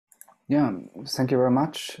Yeah, thank you very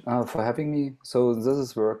much for having me. So this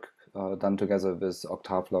is work done together with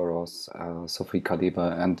Octave Laros, Sophie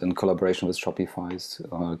Kaliber, and in collaboration with Shopify's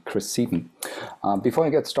Chris Seaton. Before I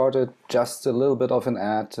get started, just a little bit of an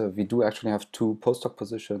ad. We do actually have two postdoc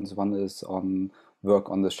positions. One is on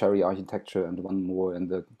work on the Sherry architecture and one more in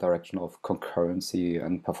the direction of concurrency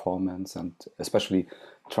and performance, and especially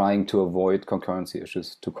trying to avoid concurrency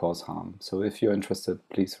issues to cause harm. So if you're interested,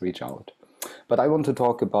 please reach out. But I want to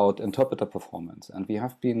talk about interpreter performance, and we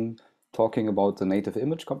have been talking about the native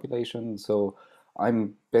image compilation. So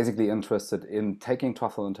I'm basically interested in taking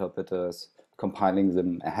Truffle interpreters, compiling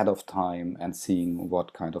them ahead of time, and seeing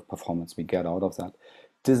what kind of performance we get out of that,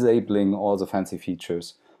 disabling all the fancy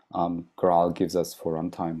features Graal gives us for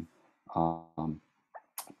runtime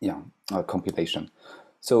compilation.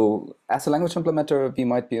 So as a language implementer, we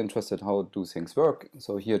might be interested how do things work.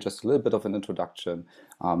 So here, just a little bit of an introduction.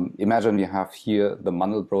 Imagine we have here the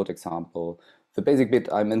Mandelbrot example. The basic bit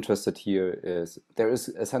I'm interested here is there is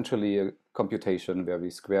essentially a computation where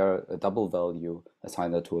we square a double value,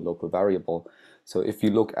 assign that to a local variable. So if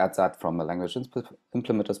you look at that from a language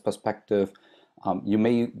implementer's perspective, you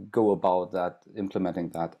may go about that, implementing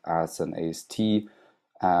that as an AST.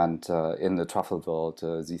 And in the Truffle world,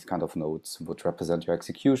 these kind of nodes would represent your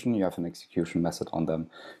execution. You have an execution method on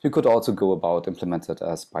them. You could also go about implement it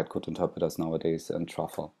as bytecode interpreters nowadays in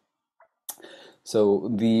Truffle.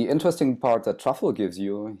 So the interesting part that Truffle gives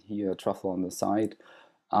you, here Truffle on the side,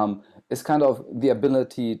 is kind of the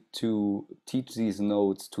ability to teach these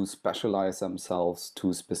nodes to specialize themselves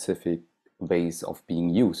to specific ways of being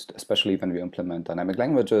used, especially when we implement dynamic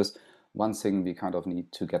languages. One thing we kind of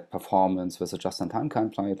need to get performance with a just-in-time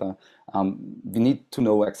compiler. We need to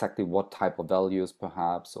know exactly what type of values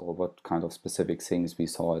perhaps, or what kind of specific things we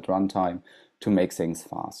saw at runtime to make things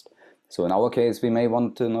fast. So in our case, we may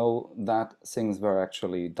want to know that things were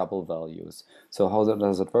actually double values. So how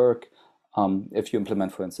does it work? If you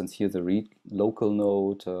implement, for instance, here the read local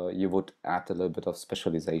node, you would add a little bit of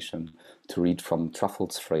specialization to read from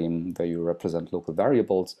Truffle's frame where you represent local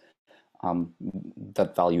variables.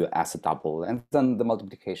 That value as a double, and then the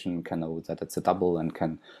multiplication can know that it's a double and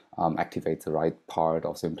can activate the right part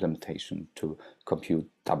of the implementation to compute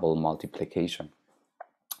double multiplication.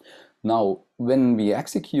 Now, when we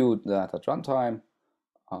execute that at runtime,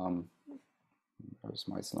 where's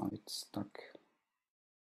my slide stuck?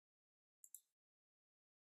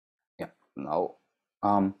 Yeah, now,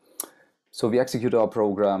 so we execute our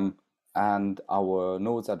program and our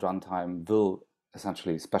nodes at runtime will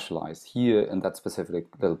essentially specialize. Here in that specific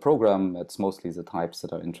little program, it's mostly the types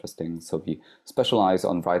that are interesting. So we specialize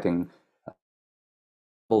on writing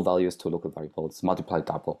double values to local variables, multiply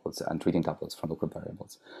doubles, and reading doubles from local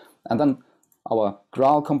variables. And then our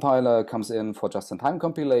Graal compiler comes in for just-in-time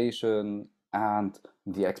compilation, and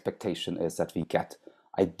the expectation is that we get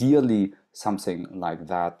ideally something like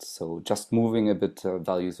that. So just moving a bit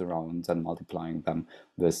values around and multiplying them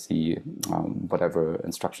with the whatever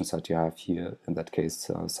instruction set you have here, in that case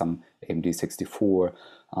some AMD64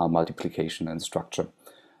 multiplication instruction.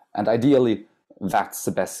 And ideally that's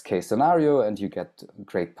the best case scenario and you get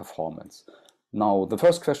great performance. Now the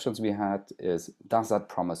first questions we had is, does that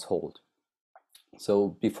promise hold?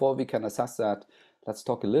 So before we can assess that, let's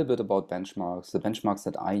talk a little bit about benchmarks. The benchmarks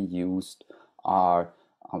that I used are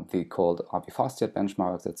we called RB-FastJet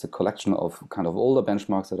benchmarks. It's a collection of kind of older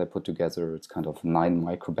benchmarks that I put together. It's kind of 9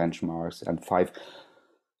 micro benchmarks and 5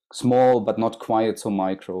 small but not quite so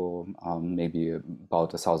micro, maybe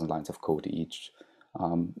about 1,000 lines of code each.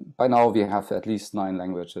 By now we have at least 9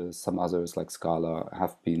 languages. Some others like Scala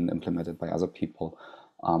have been implemented by other people.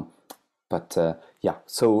 Yeah,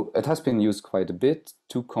 so it has been used quite a bit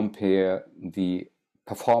to compare the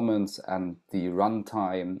performance and the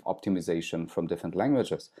runtime optimization from different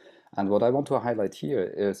languages. And what I want to highlight here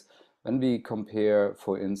is when we compare,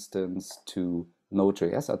 for instance, to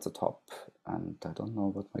Node.js at the top, and I don't know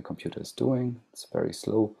what my computer is doing, it's very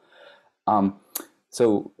slow.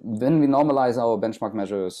 So when we normalize our benchmark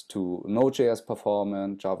measures to Node.js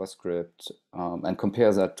performance, JavaScript, and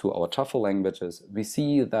compare that to our Truffle languages, we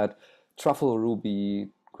see that Truffle Ruby,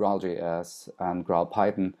 Graal.js, and Graal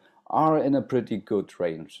Python are in a pretty good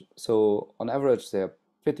range. So on average, they're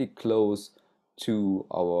pretty close to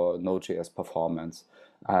our Node.js performance.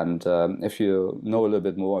 And if you know a little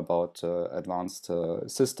bit more about advanced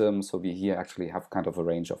systems, so we here actually have kind of a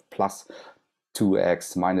range of plus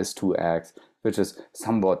 2x, minus 2x, which is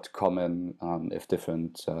somewhat common if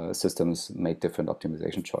different systems make different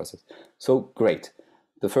optimization choices. So great.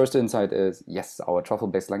 The first insight is, yes, our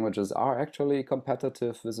Truffle-based languages are actually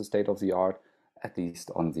competitive with the state of the art, at least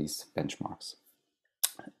on these benchmarks.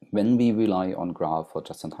 when we rely on Graal for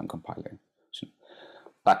just-in-time compilation.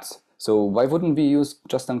 But so why wouldn't we use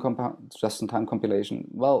just-in-time compilation?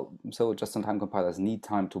 Well, so just-in-time compilers need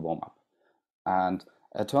time to warm up. And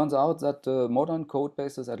it turns out that the modern code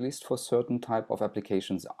bases, at least for certain type of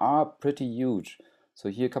applications, are pretty huge. So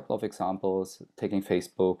here a couple of examples, taking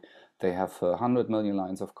Facebook, they have 100 million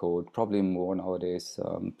lines of code, probably more nowadays,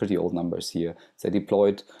 pretty old numbers here. They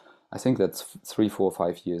deployed, I think that's 3, 4,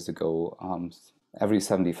 5 years ago, every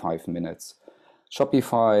 75 minutes.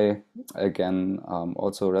 Shopify, again,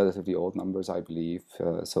 also relatively old numbers, I believe.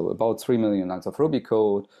 So about 3 million lines of Ruby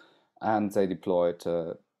code, and they deployed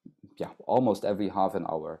almost every half an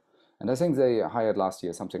hour. And I think they hired last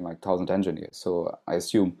year something like 1,000 engineers. So I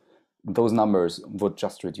assume those numbers would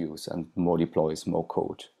just reduce and more deploys, more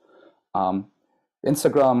code.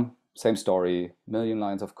 Instagram, same story, million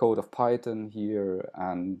lines of code of Python here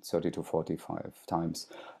and 30 to 45 times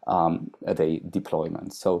a day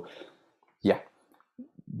deployment. So yeah,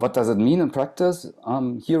 what does it mean in practice?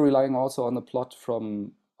 Here relying also on the plot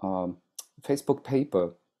from Facebook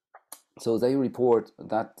paper. So they report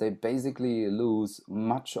that they basically lose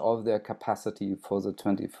much of their capacity for the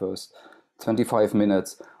 25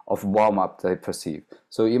 minutes of warm-up they perceive.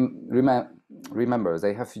 So you remember,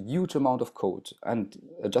 they have huge amount of code, and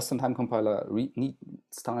a just-in-time compiler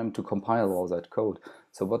needs time to compile all that code.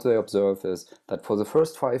 So what they observe is that for the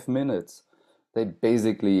first 5 minutes, they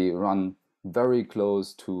basically run very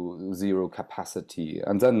close to zero capacity,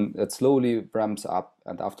 and then it slowly ramps up,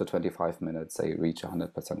 and after 25 minutes they reach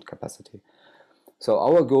 100% capacity. So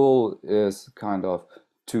our goal is kind of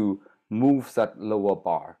to move that lower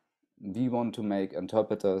bar. We want to make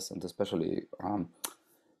interpreters, and especially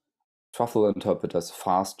Truffle interpreters,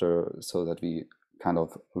 faster, so that we kind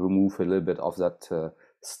of remove a little bit of that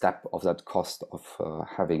step of that cost of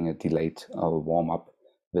having a delayed warm-up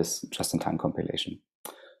with just-in-time compilation.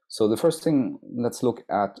 So the first thing, let's look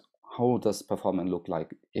at how does performance look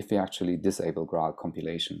like if we actually disable Graal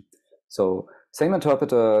compilation. So same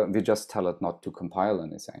interpreter, we just tell it not to compile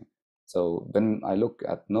anything. So when I look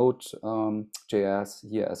at Node.js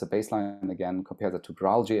here as a baseline again, compare that to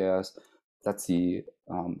Graal.js, that's the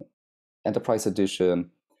Enterprise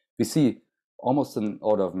Edition. We see almost an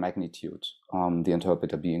order of magnitude the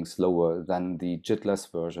interpreter being slower than the JIT-less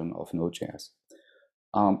version of Node.js.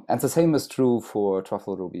 And the same is true for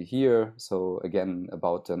Truffle Ruby here. So again,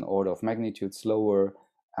 about an order of magnitude slower,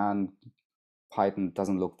 and Python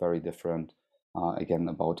doesn't look very different. Again,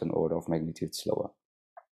 about an order of magnitude slower.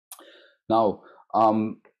 Now,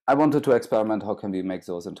 I wanted to experiment how can we make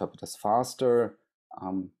those interpreters faster.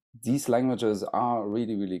 These languages are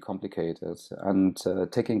really, really complicated, and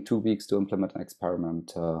taking 2 weeks to implement an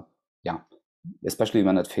experiment, especially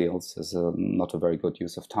when it fails, is not a very good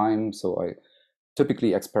use of time. So I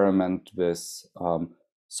typically experiment with a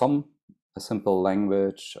simple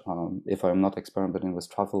language. If I'm not experimenting with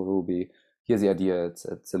Truffle Ruby, here's the idea.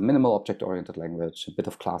 It's a minimal object-oriented language, a bit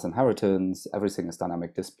of class inheritance, everything is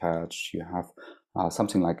dynamic dispatch, you have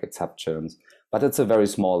something like exceptions, but it's a very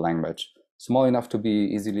small language. Small enough to be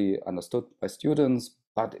easily understood by students,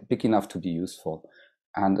 but big enough to be useful.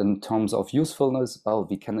 And in terms of usefulness, well,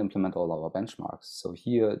 we can implement all our benchmarks. So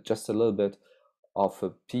here, just a little bit of a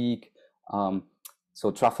peek. So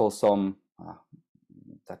Truffle sum,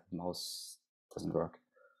 that mouse doesn't work.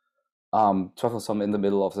 Truffle sum in the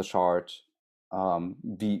middle of the chart.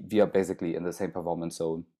 We are basically in the same performance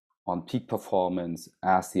zone on peak performance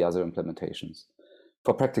as the other implementations.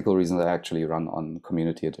 For practical reasons, I actually run on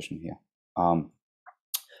Community Edition here.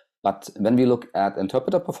 But when we look at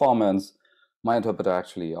interpreter performance, my interpreter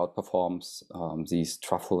actually outperforms these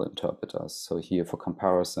Truffle interpreters. So here for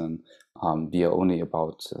comparison, we are only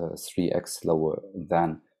about 3x slower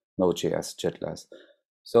than Node.js JIT-less.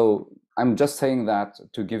 So I'm just saying that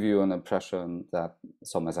to give you an impression that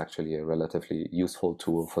SOM is actually a relatively useful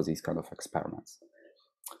tool for these kind of experiments.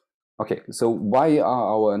 Okay, so why are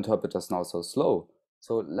our interpreters now so slow?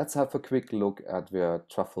 So let's have a quick look at where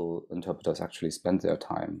Truffle interpreters actually spend their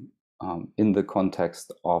time in the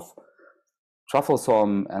context of Truffle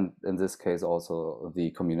SOM, and in this case also the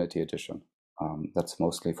Community Edition. That's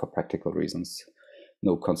mostly for practical reasons,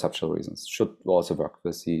 no conceptual reasons. Should also work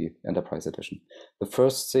with the Enterprise Edition. The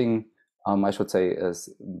first thing I should say is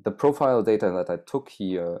the profile data that I took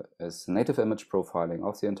here is native image profiling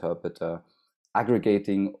of the interpreter,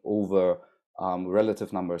 aggregating over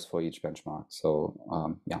relative numbers for each benchmark. So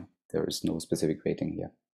yeah, there is no specific weighting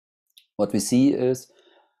here. What we see is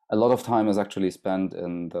a lot of time is actually spent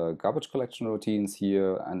in the garbage collection routines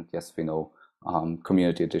here. And yes, we know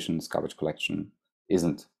Community Edition's garbage collection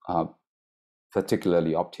isn't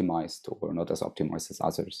particularly optimized, or not as optimized as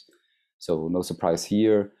others. So no surprise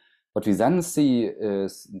here. What we then see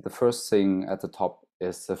is the first thing at the top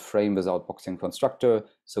is a frame without boxing constructor.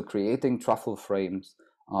 So creating truffle frames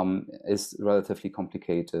is relatively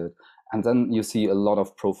complicated. And then you see a lot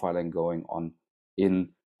of profiling going on in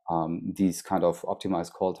these kind of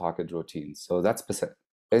optimized call target routines. So that's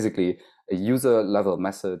basically a user level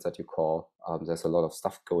method that you call. There's a lot of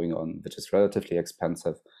stuff going on, which is relatively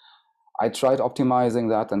expensive. I tried optimizing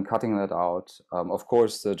that and cutting that out. Of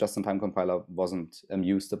course, the just-in-time compiler wasn't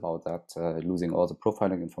amused about that, losing all the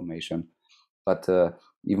profiling information. But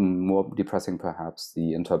even more depressing, perhaps,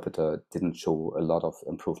 the interpreter didn't show a lot of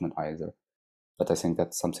improvement either. But I think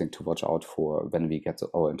that's something to watch out for when we get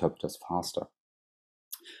our interpreters faster.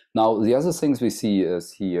 Now, the other things we see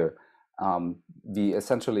is here, we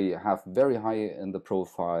essentially have very high in the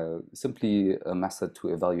profile, simply a method to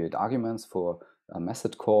evaluate arguments for a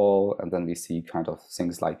method call. And then we see kind of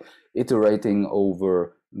things like iterating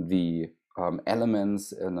over the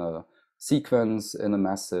elements in a sequence in a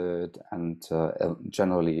method, and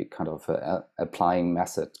generally kind of applying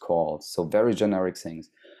method calls. So very generic things.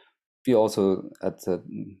 We also at a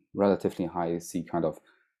relatively high see kind of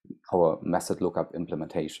our method lookup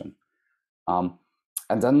implementation.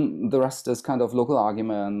 And then the rest is kind of local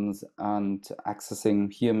arguments and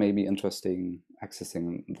accessing. Here may be interesting,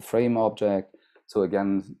 accessing the frame object. So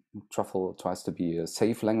again, Truffle tries to be a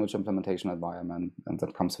safe language implementation environment, and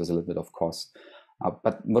that comes with a little bit of cost.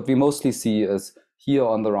 But what we mostly see is here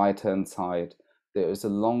on the right-hand side, there is a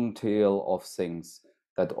long tail of things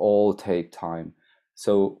that all take time.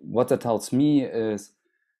 So what that tells me is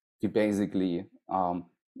we basically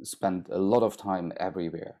spend a lot of time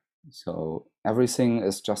everywhere. So everything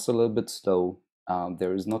is just a little bit slow.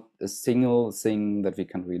 There is not a single thing that we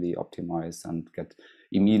can really optimize and get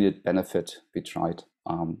immediate benefit. We tried,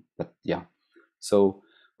 but yeah. So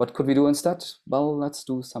what could we do instead? Well, let's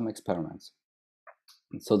do some experiments.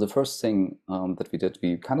 So the first thing that we did,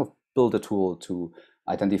 we kind of built a tool to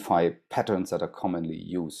identify patterns that are commonly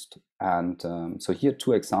used. And so here are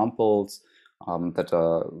two examples that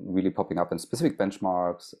are really popping up in specific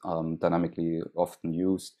benchmarks, dynamically often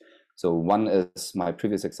used. So one is my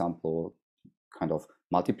previous example, kind of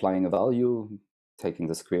multiplying a value, taking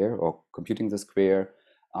the square or computing the square.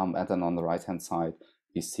 And then on the right-hand side,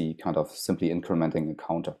 we see kind of simply incrementing a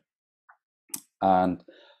counter. And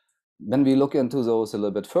when we look into those a little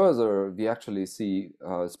bit further, we actually see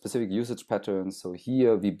specific usage patterns. So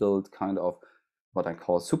here we build kind of what I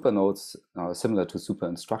call super nodes, similar to super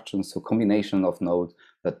instructions. So combination of nodes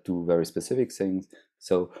that do very specific things.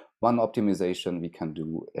 So one optimization we can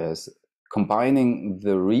do is combining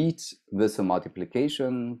the read with a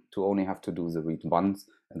multiplication to only have to do the read once,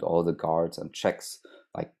 and all the guards and checks,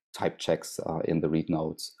 like type checks, in the read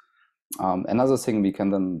nodes. Another thing we can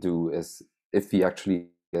then do is, if we actually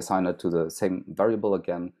assign it to the same variable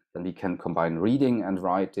again, then we can combine reading and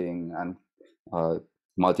writing and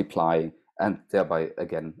multiply, and thereby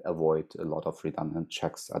again avoid a lot of redundant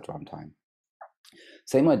checks at runtime.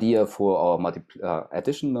 Same idea for our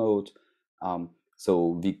addition node.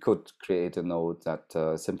 So we could create a node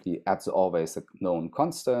that simply adds always a known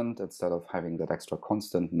constant instead of having that extra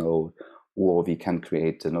constant node. Or we can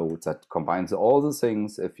create a node that combines all the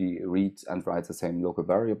things if we read and write the same local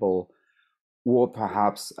variable. Or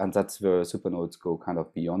perhaps, and that's where super nodes go kind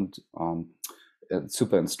of beyond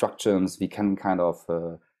super instructions, we can kind of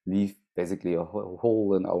leave basically a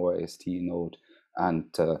hole in our AST node and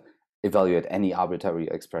evaluate any arbitrary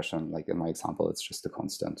expression. Like in my example, it's just a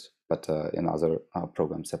constant, but in other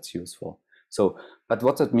programs that's useful. So, but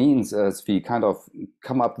what that means is we kind of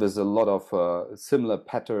come up with a lot of similar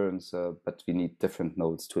patterns, but we need different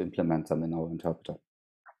nodes to implement them in our interpreter.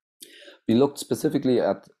 We looked specifically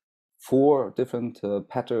at 4 different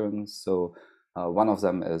patterns. So one of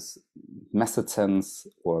them is method sense,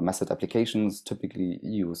 or method applications typically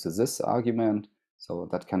use this argument. So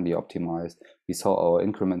that can be optimized. We saw our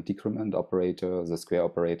increment decrement operator, the square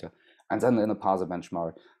operator, and then in a parser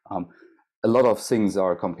benchmark, a lot of things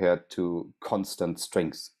are compared to constant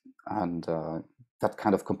strings, and that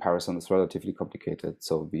kind of comparison is relatively complicated.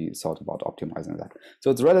 So we thought about optimizing that.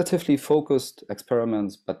 So it's relatively focused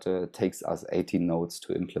experiments, but it takes us 18 nodes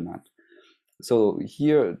to implement. So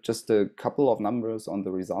here, just a couple of numbers on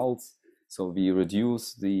the results. So we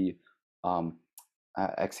reduce the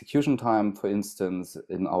execution time, for instance,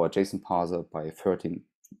 in our JSON parser by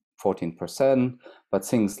 14%, but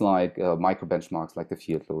things like micro benchmarks like the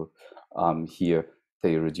field load, here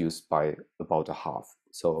they reduced by about a half.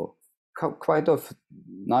 So quite a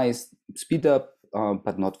nice speed up,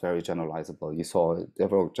 but not very generalizable. You saw there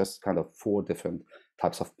were just kind of 4 different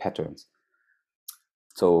types of patterns.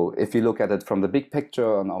 So if you look at it from the big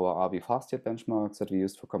picture on our RB fast yet benchmarks that we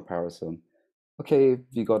used for comparison, okay,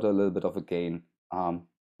 we got a little bit of a gain,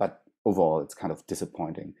 but overall it's kind of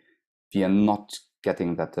disappointing. We are not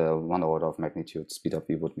getting that 1 order of magnitude speed up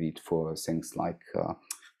we would need for things like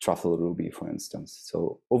Truffle Ruby, for instance.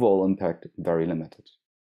 So overall impact, very limited.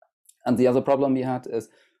 And the other problem we had is,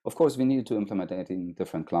 of course, we needed to implement 18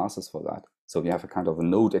 different classes for that. So we have a kind of a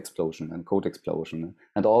node explosion and code explosion,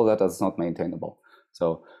 and all that is not maintainable.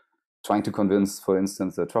 So trying to convince, for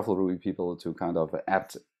instance, the Truffle Ruby people to kind of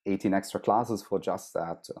add 18 extra classes for just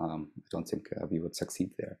that, I don't think we would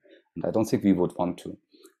succeed there. And I don't think we would want to.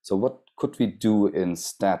 So what could we do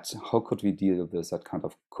instead? How could we deal with that kind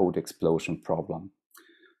of code explosion problem?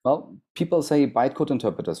 Well, people say bytecode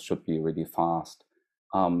interpreters should be really fast.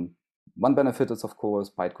 One benefit is, of course,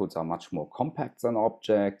 bytecodes are much more compact than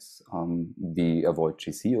objects. We avoid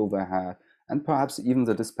GC overhead, and perhaps even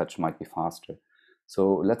the dispatch might be faster.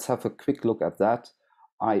 So let's have a quick look at that.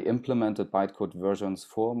 I implemented bytecode versions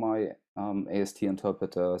for my AST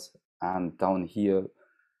interpreters, and down here,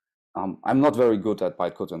 I'm not very good at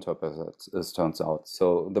bytecode interpreters, it turns out.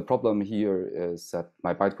 So the problem here is that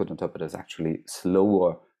my bytecode interpreter is actually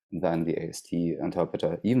slower than the AST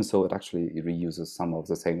interpreter, even so it actually reuses some of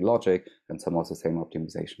the same logic and some of the same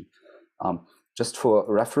optimization. Just for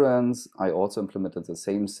reference, I also implemented the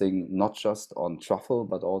same thing, not just on Truffle,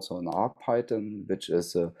 but also on RPython, which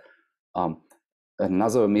is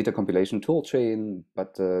another meta compilation toolchain,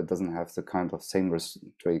 but doesn't have the kind of same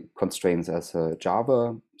constraints as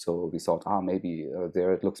Java. So we thought, maybe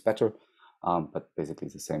there it looks better, but basically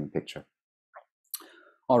the same picture.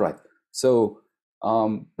 All right, so,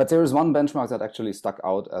 but there is one benchmark that actually stuck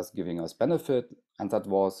out as giving us benefit, and that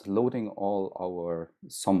was loading all our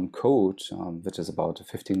SOM code, which is about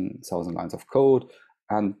 15,000 lines of code,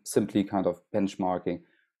 and simply kind of benchmarking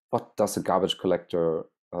what does a garbage collector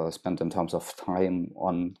spend in terms of time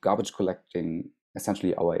on garbage collecting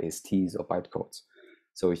essentially our ASTs or bytecodes.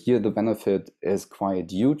 So here the benefit is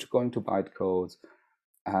quite huge going to bytecodes,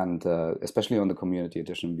 and especially on the community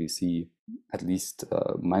edition, we see at least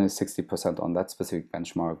minus 60% on that specific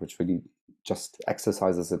benchmark, which really just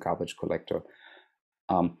exercises the garbage collector.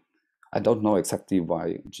 I don't know exactly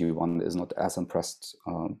why G1 is not as impressed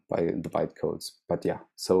by the bytecodes, but yeah,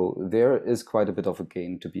 so there is quite a bit of a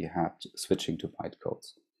gain to be had switching to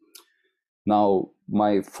bytecodes. Now,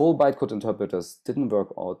 my full bytecode interpreters didn't work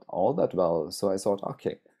out all that well, so I thought,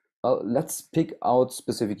 okay, well, let's pick out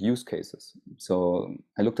specific use cases. So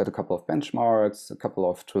I looked at a couple of benchmarks, a couple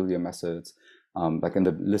of trivia methods. Like in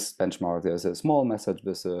the list benchmark, there's a small method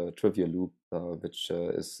with a trivia loop, which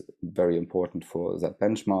is very important for that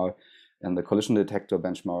benchmark. And the collision detector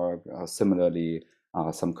benchmark, similarly,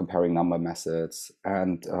 some comparing number methods,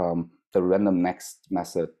 and the random next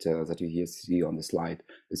method that you here see on the slide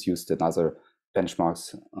is used in other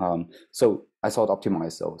benchmarks. So I thought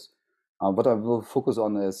optimize those. What I will focus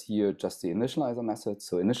on is here just the initializer method.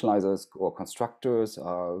 So initializers or constructors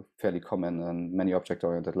are fairly common in many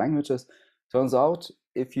object-oriented languages. Turns out,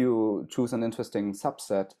 if you choose an interesting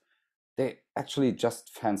subset, they actually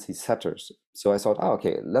just fancy setters. So I thought,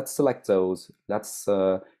 okay, let's select those. Let's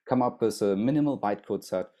come up with a minimal bytecode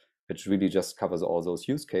set, which really just covers all those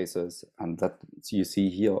use cases. And that you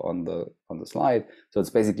see here on the slide. So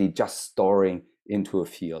it's basically just storing into a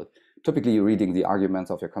field. Typically reading the arguments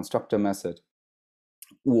of your constructor method,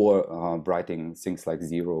 or writing things like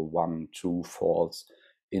 0, 1, true, false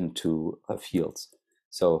into fields.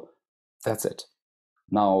 So that's it.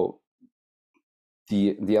 Now,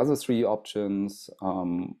 the other three options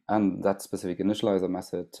and that specific initializer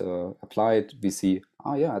method applied, we see,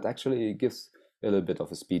 yeah, it actually gives a little bit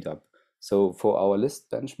of a speed up. So for our list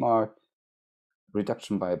benchmark,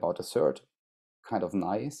 reduction by about a third, kind of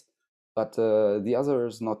nice, but the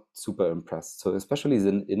others not super impressed. So especially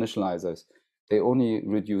the initializers, they only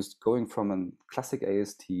reduced going from a classic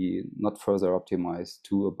AST, not further optimized,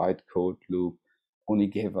 to a bytecode loop, only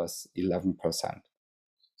gave us 11%.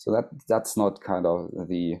 So that's not kind of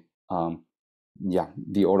the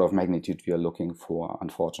order of magnitude we are looking for,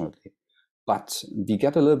 unfortunately. But we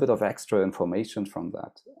get a little bit of extra information from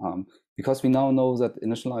that. Because we now know that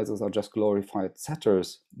initializers are just glorified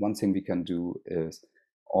setters, one thing we can do is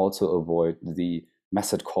also avoid the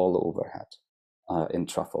method call overhead in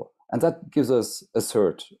Truffle. And that gives us a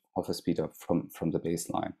third of a speedup from the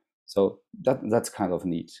baseline. So that's kind of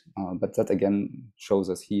neat. But that again shows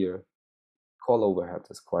us here, call overhead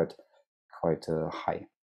is quite high.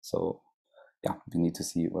 So yeah, we need to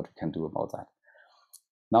see what we can do about that.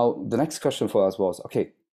 Now, the next question for us was,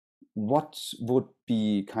 okay, what would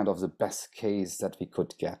be kind of the best case that we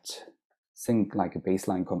could get? Think like a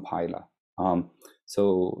baseline compiler.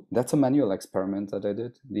 So that's a manual experiment that I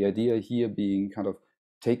did. The idea here being kind of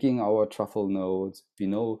taking our Truffle nodes. We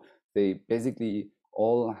know they basically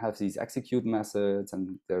all have these execute methods,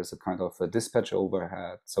 and there's a kind of a dispatch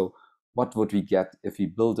overhead. So what would we get if we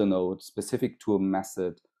build a node specific to a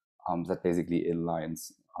method that basically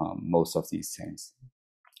inlines most of these things?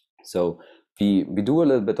 So we do a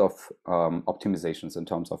little bit of optimizations in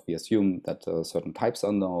terms of, we assume that certain types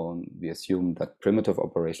are known. We assume that primitive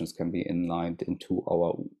operations can be inlined into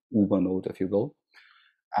our Uber node, if you will.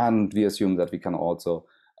 And we assume that we can also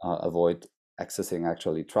avoid accessing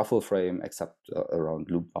actually Truffle frame except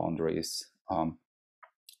around loop boundaries.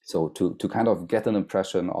 So to kind of get an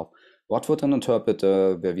impression of what would an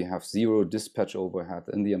interpreter where we have zero dispatch overhead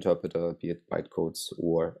in the interpreter, be it bytecodes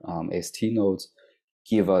or AST nodes,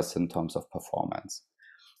 give us in terms of performance.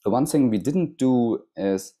 The one thing we didn't do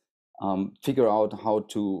is figure out how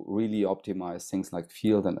to really optimize things like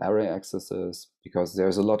field and array accesses, because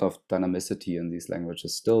there's a lot of dynamicity in these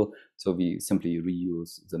languages still. So we simply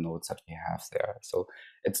reuse the nodes that we have there. So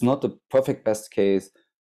it's not the perfect best case.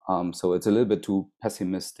 So it's a little bit too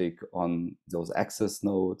pessimistic on those access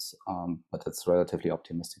nodes, but it's relatively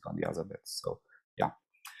optimistic on the other bits. So yeah,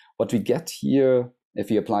 what we get here, if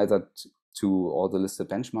we apply that to all the listed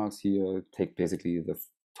benchmarks here, take basically the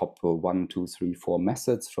top 1, 2, 3, 4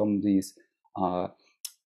 methods from these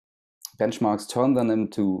benchmarks, turn them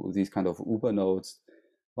into these kind of Uber nodes.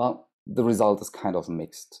 Well, the result is kind of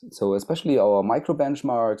mixed. So especially our micro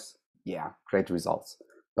benchmarks, yeah, great results.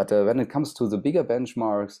 But when it comes to the bigger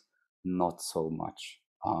benchmarks, not so much.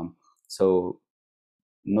 So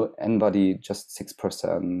no, anybody just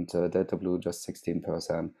 6%, Delta Blue just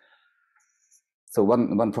 16%. So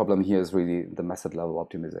one problem here is really the method level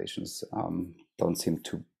optimizations don't seem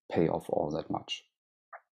to pay off all that much.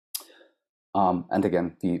 And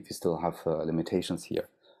again, we still have limitations here.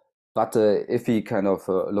 But if we kind of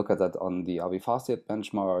look at that on the RV-Fastest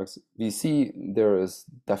benchmarks, we see there is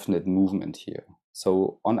definite movement here.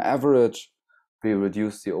 So on average, we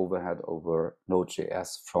reduce the overhead over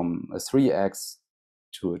Node.js from a 3x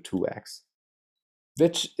to a 2x,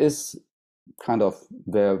 which is kind of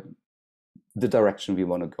the direction we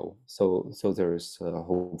want to go. So there is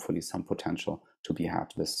hopefully some potential to be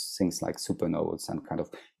had with things like supernodes and kind of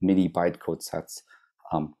mini bytecode sets.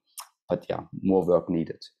 But yeah, more work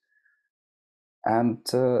needed. And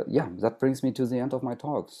yeah, that brings me to the end of my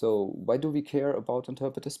talk. So why do we care about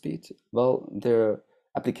interpreter speed? Well, there are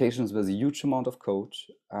applications with a huge amount of code,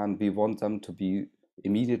 and we want them to be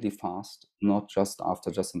immediately fast, not just after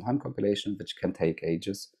just-in-time compilation, which can take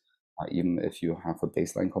ages, even if you have a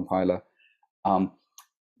baseline compiler.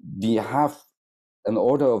 We have an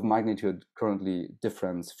order of magnitude currently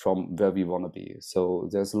difference from where we want to be. So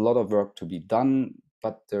there's a lot of work to be done,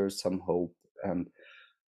 but there's some hope. And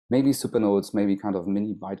maybe supernodes, maybe kind of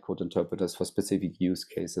mini bytecode interpreters for specific use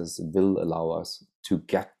cases will allow us to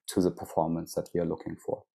get to the performance that we are looking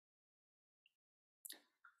for.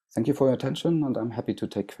 Thank you for your attention, and I'm happy to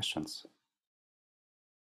take questions.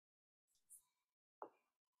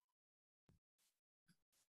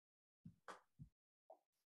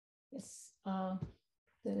 Yes,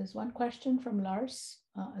 there is one question from Lars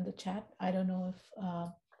in the chat. I don't know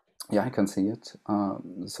if... Yeah, I can see it.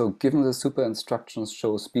 So given the super instructions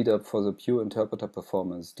show speed up for the pure interpreter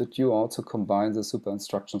performance, did you also combine the super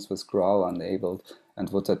instructions with Graal enabled, and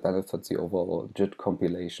would that benefit the overall JIT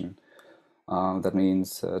compilation? That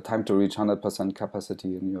means time to reach 100%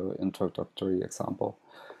 capacity in your introductory example.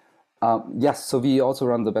 Yes, so we also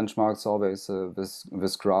run the benchmarks always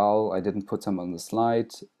with Graal. I didn't put them on the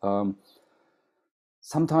slide.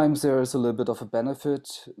 Sometimes there is a little bit of a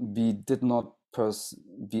benefit. We did not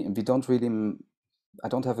we don't really, I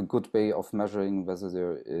don't have a good way of measuring whether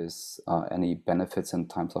there is any benefits in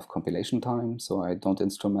terms of compilation time. So I don't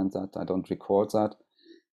instrument that, I don't record that.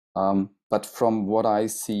 But from what I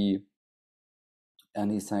see,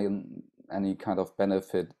 any kind of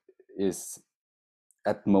benefit is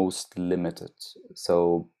at most limited.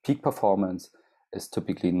 So peak performance is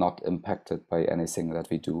typically not impacted by anything that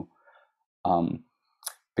we do.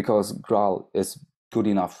 Because Graal is good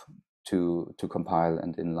enough to compile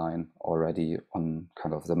and inline already on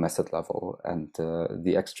kind of the method level, and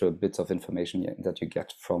the extra bits of information that you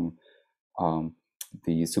get from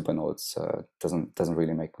the supernodes doesn't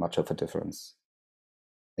really make much of a difference.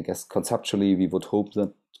 I guess conceptually we would hope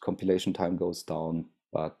that compilation time goes down,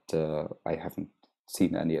 but I haven't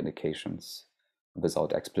seen any indications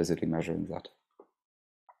without explicitly measuring that.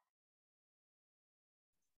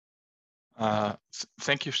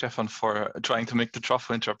 Thank you, Stefan, for trying to make the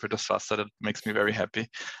Truffle interpreters faster. That makes me very happy.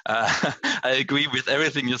 I agree with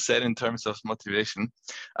everything you said in terms of motivation.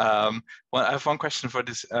 Well, I have one question for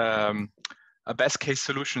this. Best case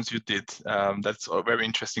solutions you did. That's very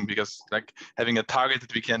interesting because like having a target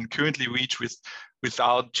that we can currently reach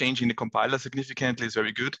without changing the compiler significantly is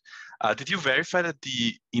very good. Did you verify that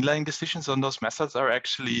the inlining decisions on those methods are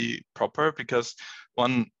actually proper? Because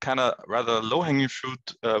one kind of rather low-hanging fruit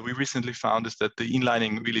we recently found is that the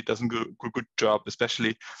inlining really doesn't do a good job,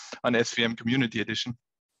 especially on SVM Community Edition.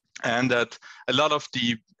 And that a lot of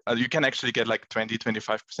the, you can actually get like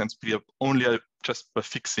 20-25% speed up only just by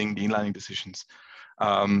fixing the inlining decisions.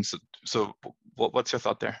 So what's your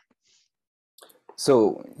thought there?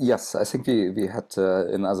 So yes, I think we had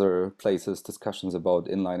in other places discussions about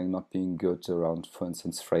inlining not being good around, for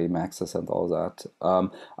instance, frame access and all that.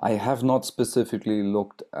 I have not specifically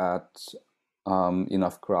looked at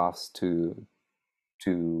enough graphs to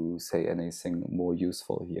say anything more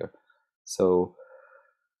useful here. So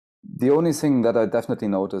the only thing that I definitely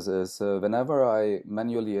notice is whenever I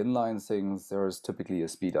manually inline things, there is typically a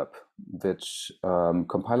speed up, which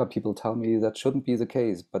compiler people tell me that shouldn't be the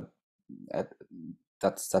case, but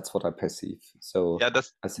that's what I perceive. So yeah,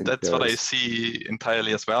 that's what I there's see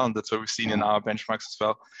entirely as well, and that's what we've seen in our benchmarks as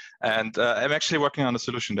well. And I'm actually working on a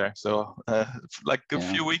solution there. So like a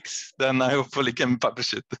few weeks, then I hopefully can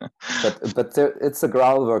publish it. But it's a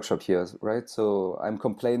Graal workshop here, right? So I'm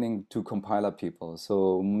complaining to compiler people.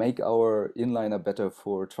 So make our inliner better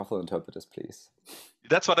for Truffle interpreters, please.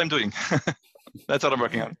 That's what I'm doing. That's what I'm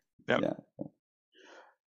working on. Yeah.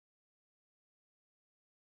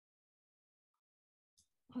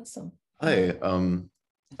 Awesome. Hi.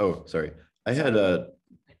 Oh, sorry. I had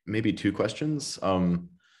maybe two questions.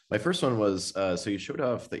 My first one was, so you showed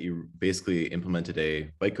off that you basically implemented a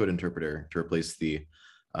bytecode interpreter to replace the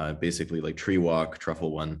basically like tree walk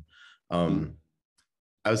Truffle one.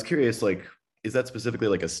 I was curious, like, is that specifically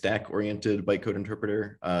like a stack-oriented bytecode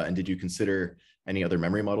interpreter? And did you consider any other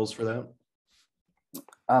memory models for that?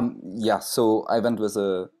 Yeah, so I went with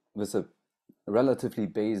a relatively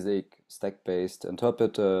basic stack-based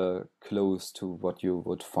interpreter close to what you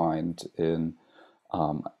would find in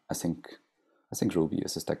I think Ruby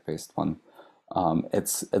is a stack-based one.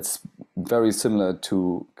 It's very similar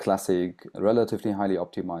to classic, relatively highly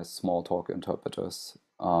optimized Smalltalk interpreters.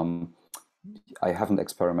 I haven't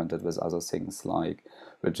experimented with other things like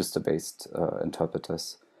register-based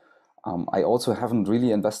interpreters. I also haven't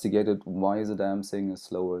really investigated why the damn thing is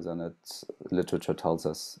slower than its literature tells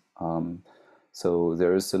us. So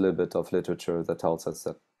there is a little bit of literature that tells us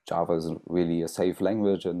that Java is really a safe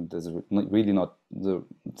language and is really not the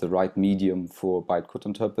right medium for bytecode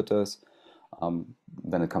interpreters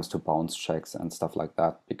when it comes to bounce checks and stuff like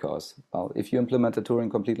that. Because, well, if you implement a Turing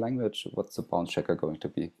complete language, what's the bounce checker going to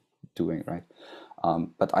be doing, right?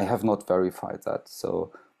 But I have not verified that.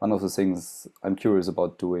 So one of the things I'm curious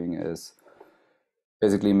about doing is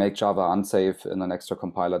basically make Java unsafe in an extra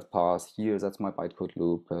compiled path. Here, that's my bytecode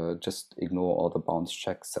loop. Just ignore all the bounce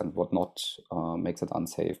checks and whatnot. Makes it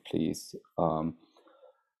unsafe, please.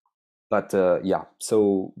 But yeah,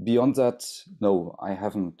 so beyond that, no, I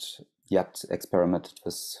haven't yet experimented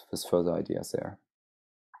with further ideas there.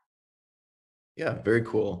 Yeah, very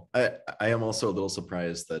cool. I am also a little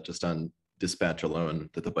surprised that just on dispatch alone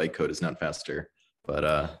that the bytecode is not faster.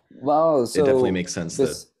 But well, so it definitely makes sense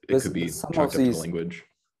that it could be chalked up to the language.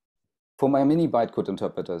 For my mini bytecode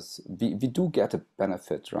interpreters, we do get a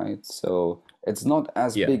benefit, right? So it's not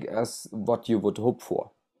as big as what you would hope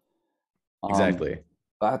for. Exactly.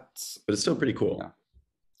 But it's still pretty cool.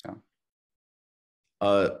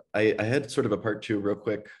 Yeah. I had sort of a part two real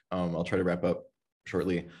quick. I'll try to wrap up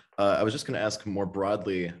shortly. I was just going to ask more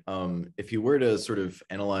broadly, if you were to sort of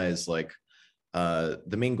analyze, like,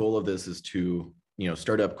 the main goal of this is to,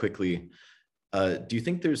 start up quickly. Do you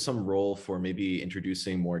think there's some role for maybe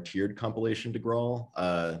introducing more tiered compilation to Graal?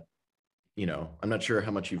 I'm not sure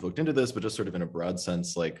how much you've looked into this, but just sort of in a broad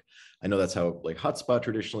sense, like, I know that's how like Hotspot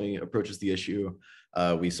traditionally approaches the issue.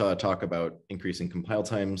 We saw a talk about increasing compile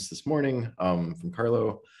times this morning from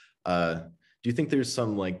Carlo. Do you think there's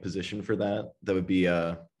some like position for that would be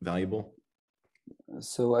valuable?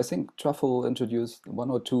 So I think Truffle introduced 1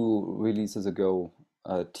 or 2 releases ago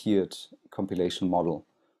a tiered compilation model.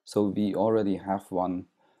 So we already have one.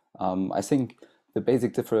 I think the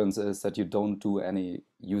basic difference is that you don't do any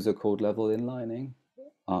user code level inlining.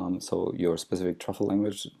 So your specific Truffle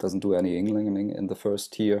language doesn't do any inlining in the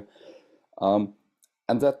first tier. And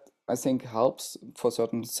that, I think, helps for a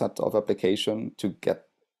certain set of application to get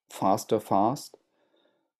faster fast.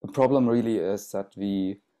 The problem really is that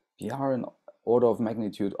we are in order of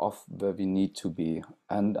magnitude of where we need to be.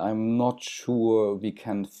 And I'm not sure we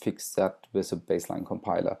can fix that with a baseline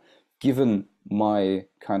compiler, given my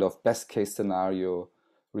kind of best case scenario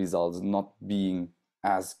results not being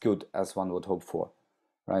as good as one would hope for,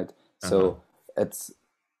 right? So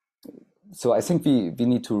I think we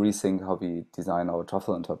need to rethink how we design our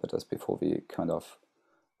Truffle interpreters before we kind of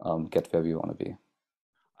get where we want to be.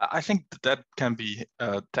 I think that can be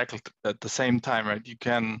tackled at the same time, right? You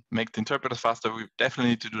can make the interpreters faster. We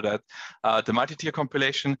definitely need to do that. The multi-tier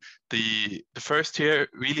compilation, the first tier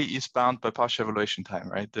really is bound by partial evaluation time,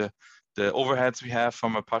 right? The overheads we have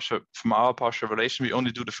from our partial evaluation, we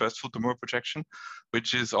only do the first full to Marr projection,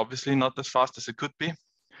 which is obviously not as fast as it could be.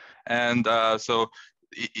 And so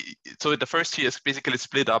the first tier is basically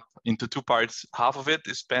split up into two parts. Half of it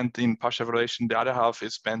is spent in partial evaluation. The other half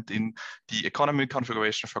is spent in the economy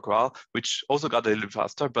configuration for Graal, which also got a little bit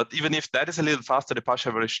faster. But even if that is a little faster, the partial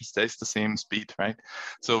evaluation stays the same speed, right?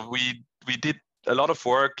 So we did a lot of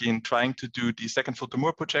work in trying to do the second full to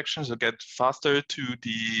Marr projections to get faster to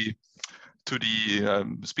the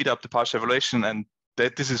speed up the partial evaluation, and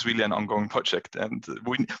that this is really an ongoing project, and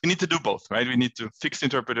we need to do both, right? We need to fix the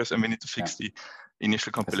interpreters and we need to fix the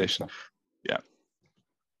initial compilation. So. Yeah.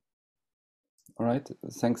 All right.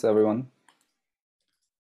 Thanks, everyone.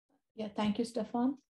 Yeah, thank you, Stefan.